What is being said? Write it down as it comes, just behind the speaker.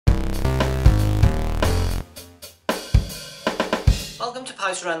Welcome to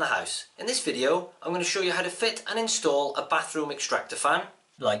Pipes Around the House. In this video I'm going to show you how to fit and install a bathroom extractor fan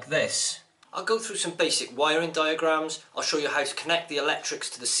like this. I'll go through some basic wiring diagrams, I'll show you how to connect the electrics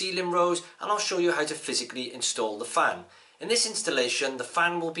to the ceiling rows, and I'll show you how to physically install the fan. In this installation the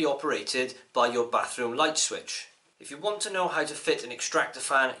fan will be operated by your bathroom light switch. If you want to know how to fit an extractor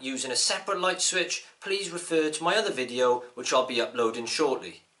fan using a separate light switch, please refer to my other video which I'll be uploading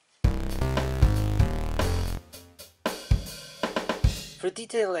shortly. For a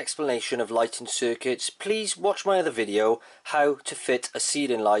detailed explanation of lighting circuits, please watch my other video, How to Fit a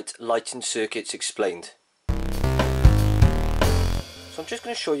Ceiling Light, Lighting Circuits Explained. So I'm just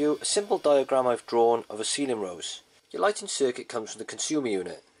going to show you a simple diagram I've drawn of a ceiling rose. Your lighting circuit comes from the consumer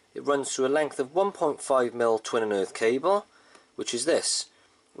unit. It runs through a length of 1.5mm twin and earth cable, which is this.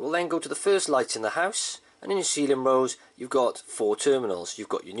 It will then go to the first light in the house, and in your ceiling rose you've got 4 terminals. You've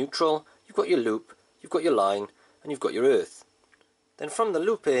got your neutral, you've got your loop, you've got your line, and you've got your earth. Then from the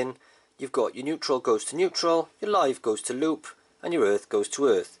loop in, you've got your neutral goes to neutral, your live goes to loop, and your earth goes to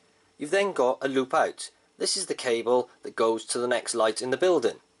earth. You've then got a loop out. This is the cable that goes to the next light in the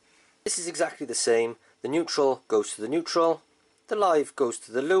building. This is exactly the same. The neutral goes to the neutral, the live goes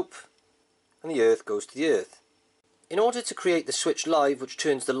to the loop, and the earth goes to the earth. In order to create the switch live which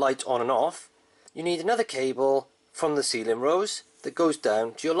turns the light on and off, you need another cable from the ceiling rose that goes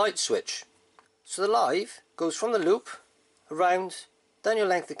down to your light switch. So the live goes from the loop around down your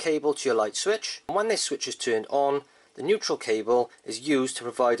length of cable to your light switch, and when this switch is turned on, the neutral cable is used to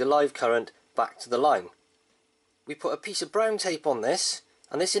provide a live current back to the line. We put a piece of brown tape on this,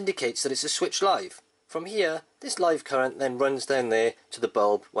 and this indicates that it's a switch live. From here, this live current then runs down there to the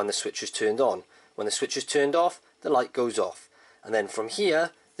bulb when the switch is turned on. When the switch is turned off, the light goes off, and then from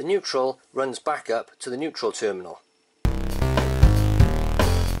here the neutral runs back up to the neutral terminal.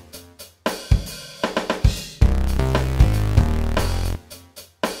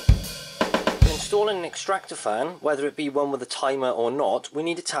 Installing an extractor fan, whether it be one with a timer or not, we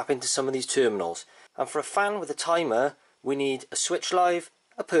need to tap into some of these terminals. And for a fan with a timer, we need a switch live,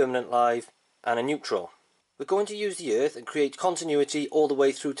 a permanent live, and a neutral. We're going to use the earth and create continuity all the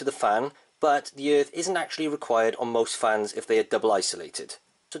way through to the fan, but the earth isn't actually required on most fans if they are double isolated.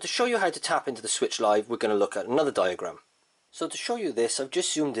 So to show you how to tap into the switch live, we're going to look at another diagram. So to show you this, I've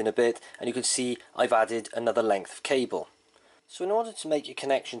just zoomed in a bit, and you can see I've added another length of cable. So in order to make your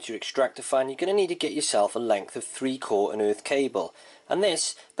connection to your extractor fan, you're going to need to get yourself a length of 3/4 earth cable. And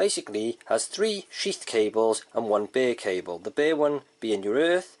this basically has 3 sheathed cables and 1 bare cable. The bare one being your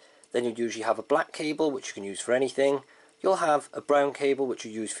earth, then you'll usually have a black cable which you can use for anything. You'll have a brown cable which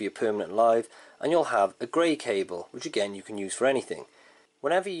you use for your permanent live, and you'll have a grey cable which again you can use for anything.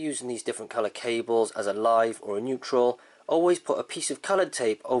 Whenever you're using these different colour cables as a live or a neutral, always put a piece of coloured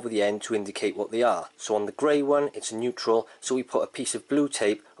tape over the end to indicate what they are. So on the grey one it's a neutral, so we put a piece of blue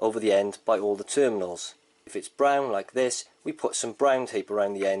tape over the end by all the terminals. If it's brown like this, we put some brown tape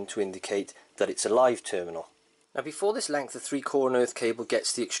around the end to indicate that it's a live terminal. Now before this length of 3/4 earth cable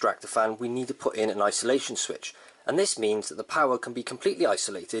gets to the extractor fan, we need to put in an isolation switch. And this means that the power can be completely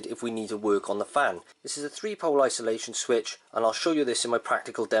isolated if we need to work on the fan. This is a 3-pole isolation switch, and I'll show you this in my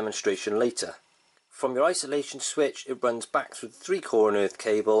practical demonstration later. From your isolation switch, it runs back through the 3/4 earth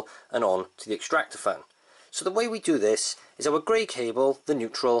cable and on to the extractor fan. So the way we do this is our grey cable, the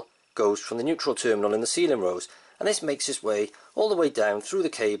neutral, goes from the neutral terminal in the ceiling rose, and this makes its way all the way down through the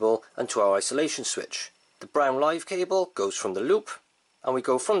cable and to our isolation switch. The brown live cable goes from the loop, and we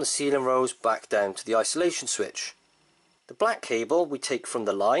go from the ceiling rose back down to the isolation switch. The black cable we take from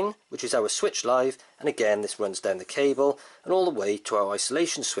the line, which is our switch live, and again this runs down the cable and all the way to our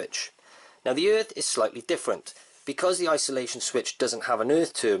isolation switch. Now the earth is slightly different. Because the isolation switch doesn't have an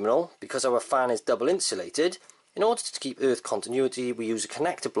earth terminal, because our fan is double insulated, in order to keep earth continuity we use a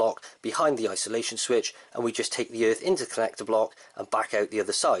connector block behind the isolation switch, and we just take the earth into the connector block and back out the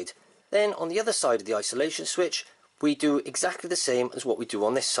other side. Then on the other side of the isolation switch we do exactly the same as what we do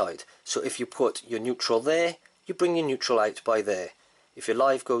on this side. So if you put your neutral there, you bring your neutral out by there. If your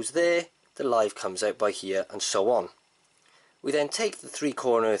live goes there, the live comes out by here, and so on. We then take the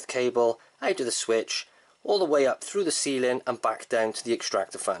 3/4 earth cable out of the switch, all the way up through the ceiling and back down to the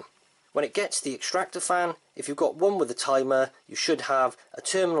extractor fan. When it gets to the extractor fan, if you've got one with a timer, you should have a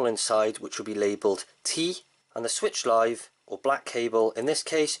terminal inside which will be labelled T, and the switch live, or black cable in this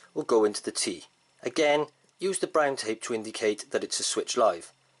case, will go into the T. Again, use the brown tape to indicate that it's a switch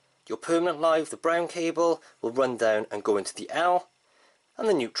live. Your permanent live, the brown cable, will run down and go into the L, and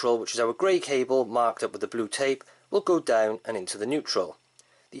the neutral, which is our grey cable marked up with the blue tape, will go down and into the neutral.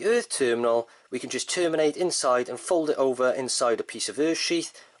 The earth terminal we can just terminate inside and fold it over inside a piece of earth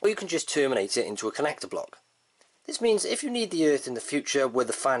sheath, or you can just terminate it into a connector block. This means if you need the earth in the future where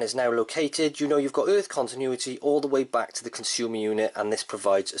the fan is now located, you know you've got earth continuity all the way back to the consumer unit, and this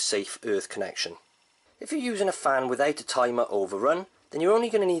provides a safe earth connection. If you're using a fan without a timer overrun, then you're only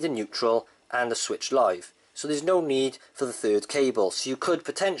going to need a neutral and a switch live. So there's no need for the third cable, so you could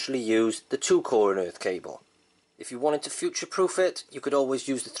potentially use the 2-core and earth cable. If you wanted to future-proof it, you could always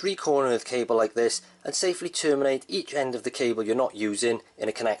use the 3-core and earth cable like this and safely terminate each end of the cable you're not using in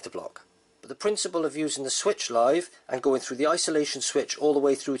a connector block. But the principle of using the switch live and going through the isolation switch all the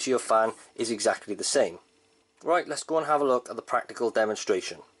way through to your fan is exactly the same. Right, let's go and have a look at the practical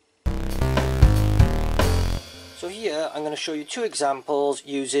demonstration. So here I'm going to show you 2 examples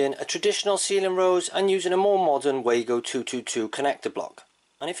using a traditional ceiling rose and using a more modern Wago 222 connector block.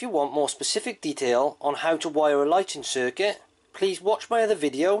 And if you want more specific detail on how to wire a lighting circuit, please watch my other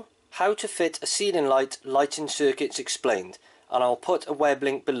video, How to Fit a Ceiling Light Lighting Circuits Explained, and I'll put a web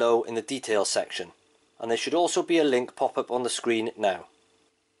link below in the details section. And there should also be a link pop up on the screen now.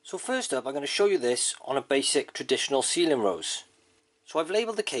 So first up I'm going to show you this on a basic traditional ceiling rose. So I've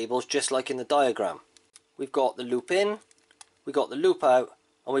labelled the cables just like in the diagram. We've got the loop in, we've got the loop out,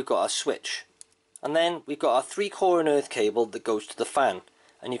 and we've got our switch. And then we've got our 3-core and earth cable that goes to the fan.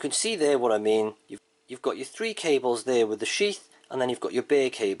 And you can see there what I mean. You've got your 3 cables there with the sheath, and then you've got your bare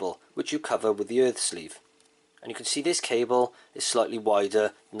cable, which you cover with the earth sleeve. And you can see this cable is slightly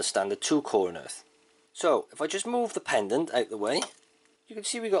wider than the standard 2-core and earth. So if I just move the pendant out the way, you can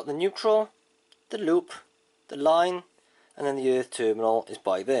see we've got the neutral, the loop, the line, and then the earth terminal is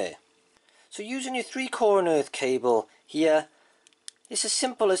by there. So using your 3-core and earth cable here, it's as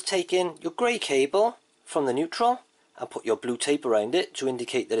simple as taking your grey cable from the neutral and put your blue tape around it to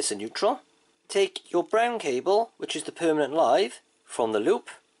indicate that it's a neutral. Take your brown cable, which is the permanent live, from the loop.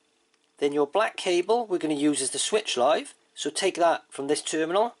 Then your black cable we're going to use as the switch live, so take that from this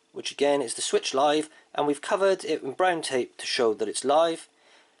terminal, which again is the switch live, and we've covered it with brown tape to show that it's live.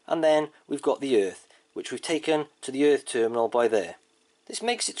 And then we've got the earth, which we've taken to the earth terminal by there. This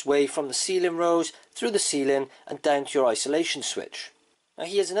makes its way from the ceiling rose through the ceiling and down to your isolation switch. Now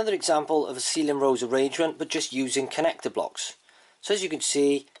here's another example of a ceiling rose arrangement, but just using connector blocks. So as you can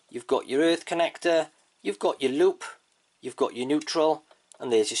see, you've got your earth connector, you've got your loop, you've got your neutral,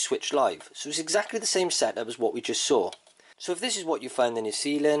 and there's your switch live. So it's exactly the same setup as what we just saw. So if this is what you found in your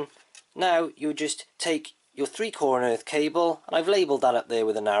ceiling, now you would just take your 3-core and earth cable, and I've labelled that up there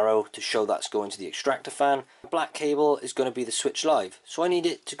with an arrow to show that's going to the extractor fan. The black cable is going to be the switch live, so I need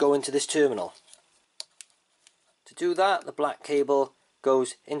it to go into this terminal. To do that, the black cable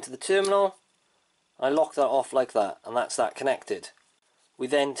goes into the terminal, I lock that off like that, and that's that connected. We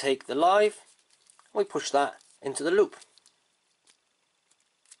then take the live, and we push that into the loop.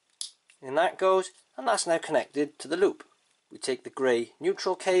 In that goes, and that's now connected to the loop. We take the grey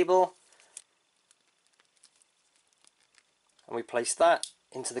neutral cable, and we place that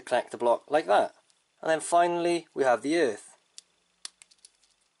into the connector block like that. And then finally we have the earth.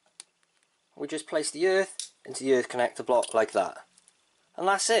 We just place the earth into the earth connector block like that. And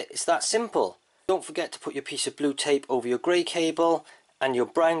that's it, it's that simple. Don't forget to put your piece of blue tape over your grey cable and your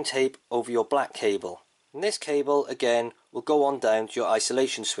brown tape over your black cable. And this cable again will go on down to your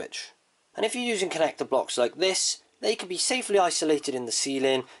isolation switch. And if you're using connector blocks like this, they can be safely isolated in the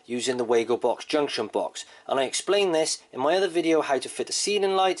ceiling using the Wago box junction box, and I explain this in my other video How to Fit a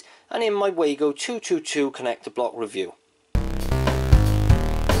Ceiling Light and in my Wago 222 connector block review.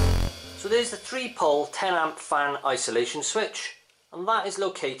 So there's the 3-pole 10 amp fan isolation switch, and that is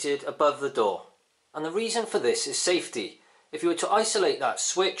located above the door. And the reason for this is safety. If you were to isolate that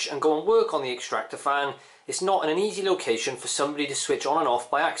switch and go and work on the extractor fan, it's not in an easy location for somebody to switch on and off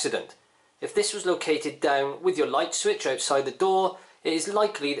by accident. If this was located down with your light switch outside the door, it is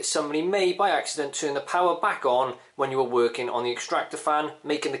likely that somebody may by accident turn the power back on when you are working on the extractor fan,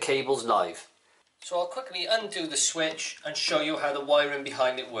 making the cables live. So I'll quickly undo the switch and show you how the wiring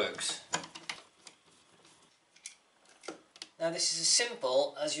behind it works. Now this is as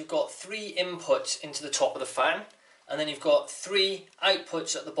simple as you've got 3 inputs into the top of the fan, and then you've got 3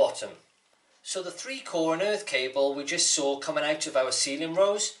 outputs at the bottom. So the 3-core and earth cable we just saw coming out of our ceiling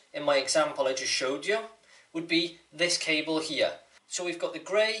rose, in my example I just showed you, would be this cable here. So we've got the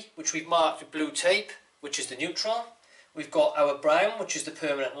grey, which we've marked with blue tape, which is the neutral. We've got our brown, which is the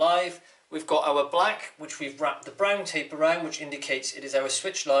permanent live. We've got our black, which we've wrapped the brown tape around, which indicates it is our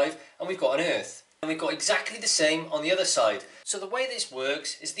switch live. And we've got an earth. And we've got exactly the same on the other side. So the way this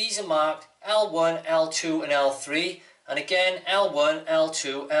works is these are marked L1, L2 and L3. And again, L1,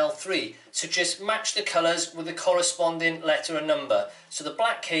 L2, L3. So just match the colours with the corresponding letter and number. So the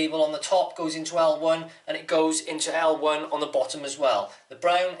black cable on the top goes into L1 and it goes into L1 on the bottom as well. The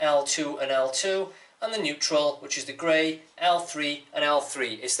brown, L2 and L2. and the neutral, which is the grey, L3 and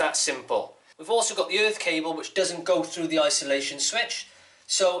L3. It's that simple. We've also got the earth cable, which doesn't go through the isolation switch.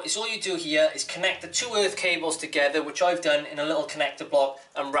 So it's all you do here is connect the two earth cables together, which I've done in a little connector block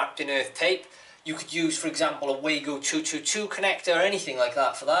and wrapped in earth tape. You could use, for example, a Wago 222 connector or anything like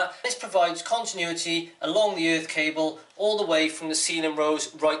that for that. This provides continuity along the earth cable all the way from the ceiling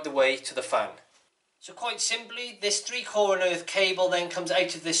rose right the way to the fan. So quite simply, this 3-core and earth cable then comes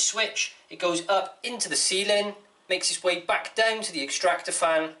out of this switch. It goes up into the ceiling, makes its way back down to the extractor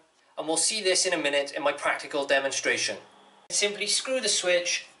fan, and we'll see this in a minute in my practical demonstration. Simply screw the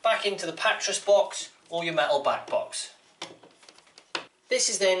switch back into the pattress box or your metal back box. This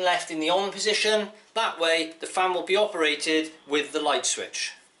is then left in the on position. That way the fan will be operated with the light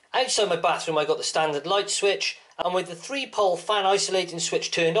switch. Outside my bathroom I got the standard light switch, and with the 3-pole fan isolating switch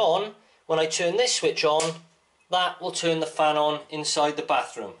turned on, when I turn this switch on, that will turn the fan on inside the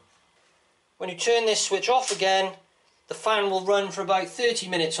bathroom. When you turn this switch off again, the fan will run for about 30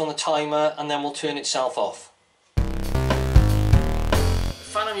 minutes on the timer and then will turn itself off. The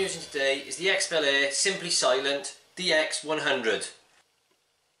fan I'm using today is the Xpelair Simply Silent DX100.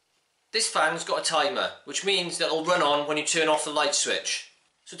 This fan's got a timer, which means that it'll run on when you turn off the light switch.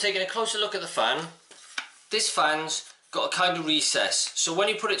 So taking a closer look at the fan, this fan's got a kind of recess, so when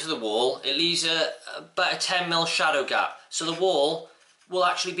you put it to the wall it leaves about a 10mm shadow gap, so the wall will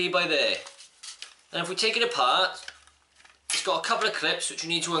actually be by there. And if we take it apart, it's got a couple of clips which you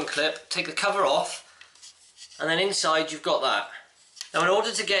need to unclip, take the cover off, and then inside you've got that. Now in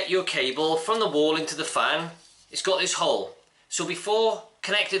order to get your cable from the wall into the fan, it's got this hole. So before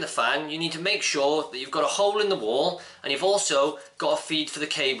connecting the fan you need to make sure that you've got a hole in the wall and you've also got a feed for the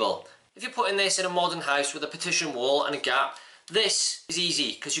cable. If you're putting this in a modern house with a partition wall and a gap, this is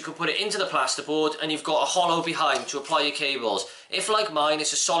easy because you can put it into the plasterboard and you've got a hollow behind to apply your cables. If like mine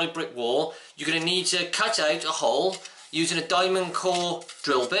it's a solid brick wall, you're going to need to cut out a hole using a diamond core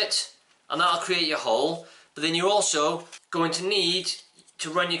drill bit, and that'll create your hole. But then you're also going to need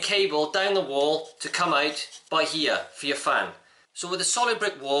to run your cable down the wall to come out by here for your fan. So with a solid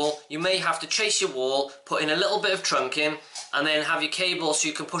brick wall you may have to chase your wall, put in a little bit of trunking, and then have your cable so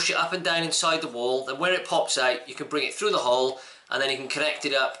you can push it up and down inside the wall. Then when it pops out you can bring it through the hole and then you can connect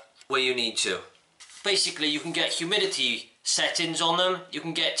it up where you need to. Basically you can get humidity settings on them, you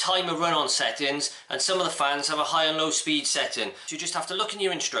can get timer run on settings, and some of the fans have a high and low speed setting. So you just have to look in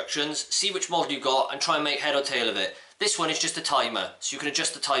your instructions, see which model you've got and try and make head or tail of it. This one is just a timer, so you can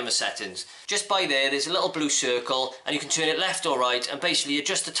adjust the timer settings. Just by there's a little blue circle and you can turn it left or right and basically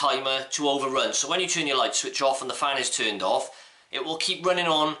adjust the timer to overrun. So when you turn your light switch off and the fan is turned off, it will keep running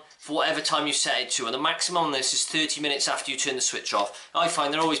on for whatever time you set it to, and the maximum on this is 30 minutes after you turn the switch off. I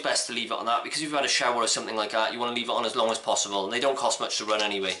find they're always best to leave it on that because if you've had a shower or something like that you want to leave it on as long as possible, and they don't cost much to run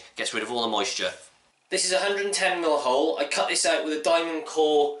anyway. Gets rid of all the moisture. This is a 110mm hole. I cut this out with a diamond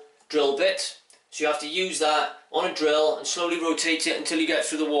core drill bit. So you have to use that on a drill and slowly rotate it until you get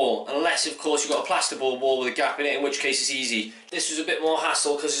through the wall. Unless of course you've got a plasterboard wall with a gap in it, in which case it's easy. This was a bit more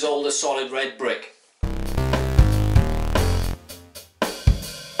hassle because it's older solid red brick.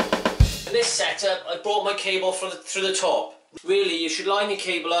 In this setup I brought my cable through the top. Really you should line your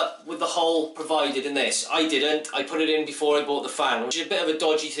cable up with the hole provided in this. I didn't, I put it in before I bought the fan, which is a bit of a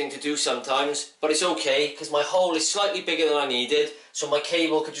dodgy thing to do sometimes, but it's okay because my hole is slightly bigger than I needed, so my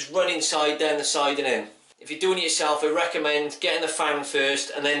cable could just run inside, down the side and in. If you're doing it yourself, I recommend getting the fan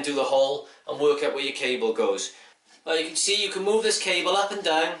first and then do the hole and work out where your cable goes. Now you can see you can move this cable up and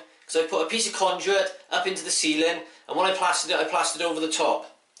down because I put a piece of conduit up into the ceiling, and when I plastered it over the top.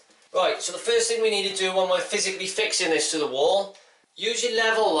 Right, so the first thing we need to do when we're physically fixing this to the wall, use your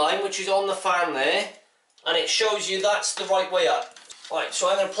level line which is on the fan there, and it shows you that's the right way up. Right, so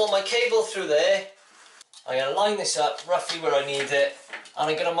I'm going to pull my cable through there, I'm going to line this up roughly where I need it, and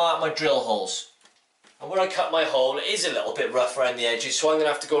I'm going to mark my drill holes. And where I cut my hole it is a little bit rough around the edges, so I'm going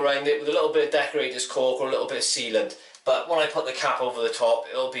to have to go around it with a little bit of decorator's cork or a little bit of sealant, but when I put the cap over the top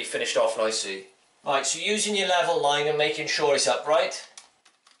it'll be finished off nicely. Right, so using your level line and making sure it's upright,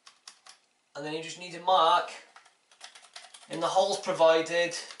 and then you just need to mark in the holes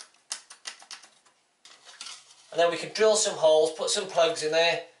provided, and then we can drill some holes, put some plugs in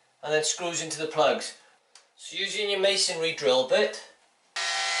there and then screws into the plugs. So using your masonry drill bit,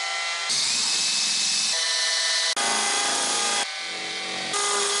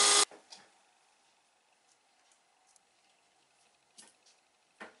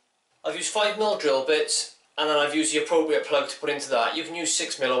 I've used 5mm drill bits, and then I've used the appropriate plug to put into that. You can use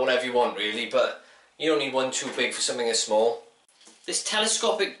 6mm or whatever you want really, but you don't need one too big for something as small. This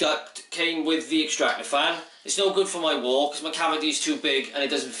telescopic duct came with the extractor fan. It's no good for my wall because my cavity is too big and it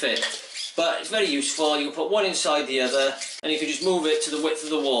doesn't fit. but it's very useful. You can put one inside the other and you can just move it to the width of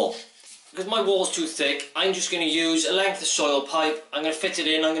the wall. Because my wall's too thick, I'm just going to use a length of soil pipe. I'm going to fit it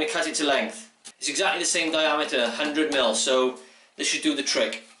in, I'm going to cut it to length. It's exactly the same diameter, 100mm, so this should do the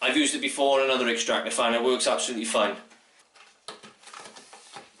trick. I've used it before on another extractor fan, it works absolutely fine.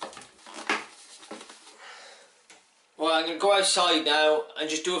 Well, I'm going to go outside now and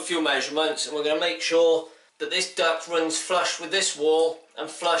just do a few measurements, and we're going to make sure that this duct runs flush with this wall and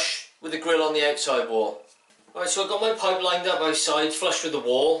flush with the grill on the outside wall. Right, so I've got my pipe lined up outside, flush with the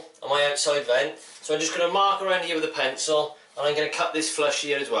wall and my outside vent. So I'm just going to mark around here with a pencil, and I'm going to cut this flush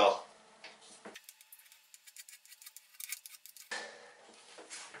here as well.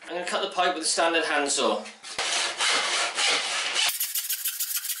 I'm going to cut the pipe with a standard handsaw.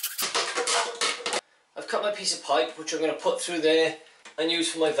 I've cut my piece of pipe, which I'm going to put through there and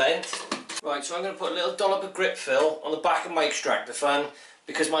use for my vent. Right, so I'm going to put a little dollop of grip fill on the back of my extractor fan,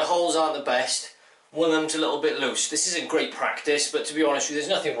 because my holes aren't the best. One of them's a little bit loose. This isn't great practice, but to be honest with you,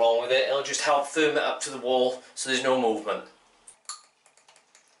 there's nothing wrong with it. It'll just help firm it up to the wall so there's no movement.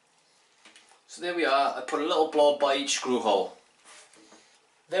 So there we are, I put a little blob by each screw hole.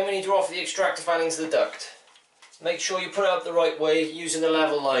 Then we need to offer the extractor fan into the duct. Make sure you put it up the right way using the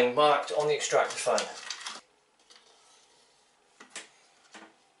level line marked on the extractor fan.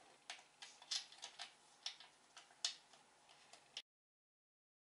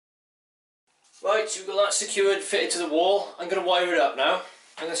 Right, so we've got that secured, fitted to the wall. I'm going to wire it up now.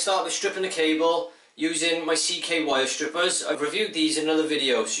 I'm going to start by stripping the cable using my CK wire strippers. I've reviewed these in another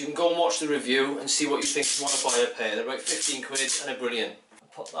video, so you can go and watch the review and see what you think if you want to buy a pair. They're about 15 quid and they're brilliant.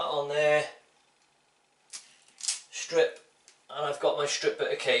 Put that on there, strip, and I've got my strip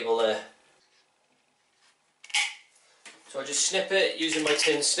bit of cable there. So I just snip it using my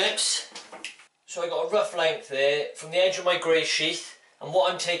tin snips. So I got a rough length there from the edge of my grey sheath, and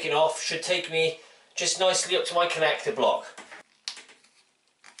what I'm taking off should take me just nicely up to my connector block.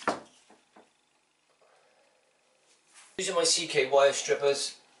 Using my CK wire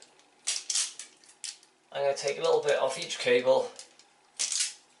strippers, I'm going to take a little bit off each cable.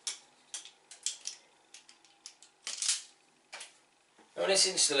 Now in this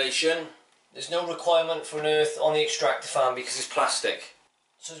installation, there's no requirement for an earth on the extractor fan because it's plastic.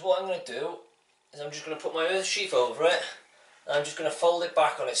 So what I'm going to do is I'm just going to put my earth sheath over it, and I'm just going to fold it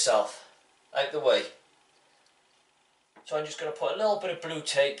back on itself, out the way. So I'm just going to put a little bit of blue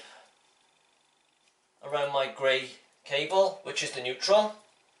tape around my grey cable, which is the neutral.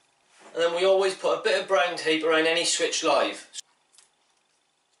 And then we always put a bit of brown tape around any switch live.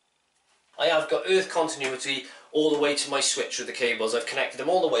 I have got earth continuity all the way to my switch with the cables. I've connected them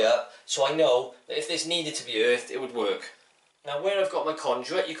all the way up, so I know that if this needed to be earthed, it would work. Now where I've got my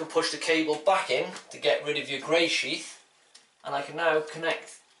conduit, you can push the cable back in to get rid of your grey sheath, and I can now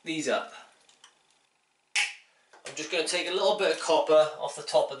connect these up. I'm just going to take a little bit of copper off the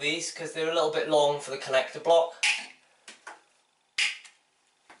top of these because they're a little bit long for the connector block.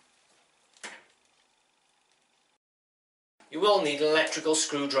 You will need an electrical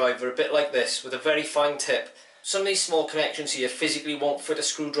screwdriver, a bit like this, with a very fine tip. Some of these small connections here physically won't fit a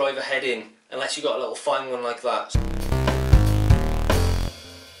screwdriver head in unless you've got a little fine one like that.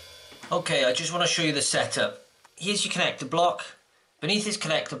 Okay, I just want to show you the setup. Here's your connector block. Beneath this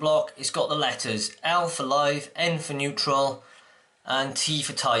connector block, it's got the letters L for live, N for neutral, and T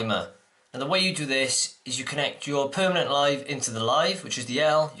for timer. And the way you do this is you connect your permanent live into the live, which is the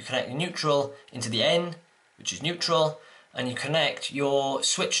L, you connect the neutral into the N, which is neutral, and you connect your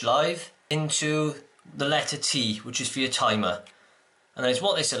switch live into the letter T, which is for your timer. And then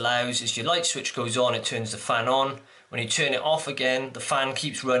what this allows is your light switch goes on, it turns the fan on. When you turn it off again, the fan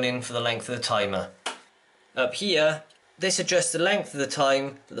keeps running for the length of the timer. Up here, this adjusts the length of the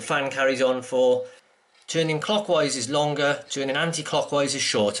time that the fan carries on for. Turning clockwise is longer, turning anti-clockwise is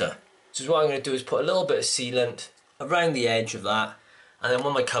shorter. So what I'm going to do is put a little bit of sealant around the edge of that, and then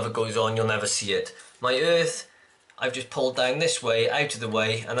when my cover goes on, you'll never see it. My earth, I've just pulled down this way, out of the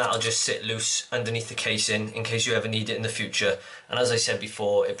way, and that'll just sit loose underneath the casing in case you ever need it in the future. And as I said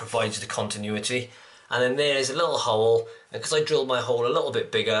before, it provides the continuity. And then there's a little hole, and because I drilled my hole a little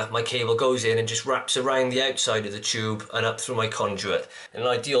bit bigger, my cable goes in and just wraps around the outside of the tube and up through my conduit. In an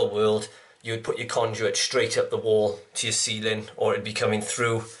ideal world, you would put your conduit straight up the wall to your ceiling, or it'd be coming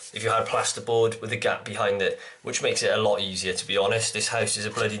through if you had plasterboard with a gap behind it, which makes it a lot easier, to be honest. This house is a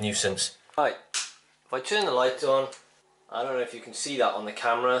bloody nuisance. Right. If I turn the light on, I don't know if you can see that on the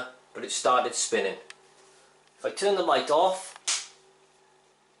camera, but it started spinning. If I turn the light off,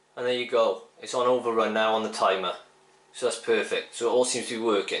 and there you go, it's on overrun now on the timer. So that's perfect, so it all seems to be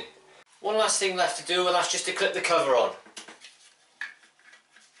working. One last thing left to do, and that's just to clip the cover on.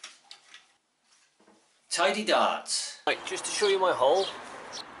 Tidy darts. Right, just to show you my hole,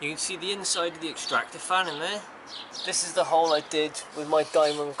 you can see the inside of the extractor fan in there. This is the hole I did with my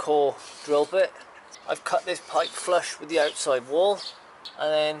diamond core drill bit. I've cut this pipe flush with the outside wall,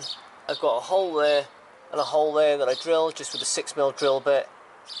 and then I've got a hole there and a hole there that I drilled just with a 6mm drill bit,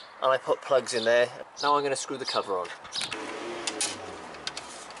 and I put plugs in there. Now I'm going to screw the cover on.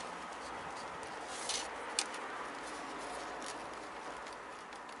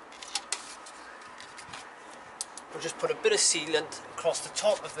 We'll just put a bit of sealant across the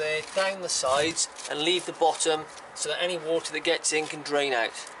top of there, down the sides, and leave the bottom so that any water that gets in can drain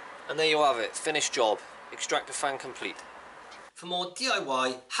out. And there you have it, finished job. Extractor fan complete. For more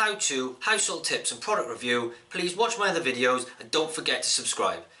DIY, how-to, household tips and product review, please watch my other videos and don't forget to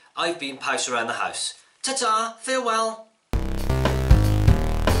subscribe. I've been Pouse Around the House. Ta-ta, farewell!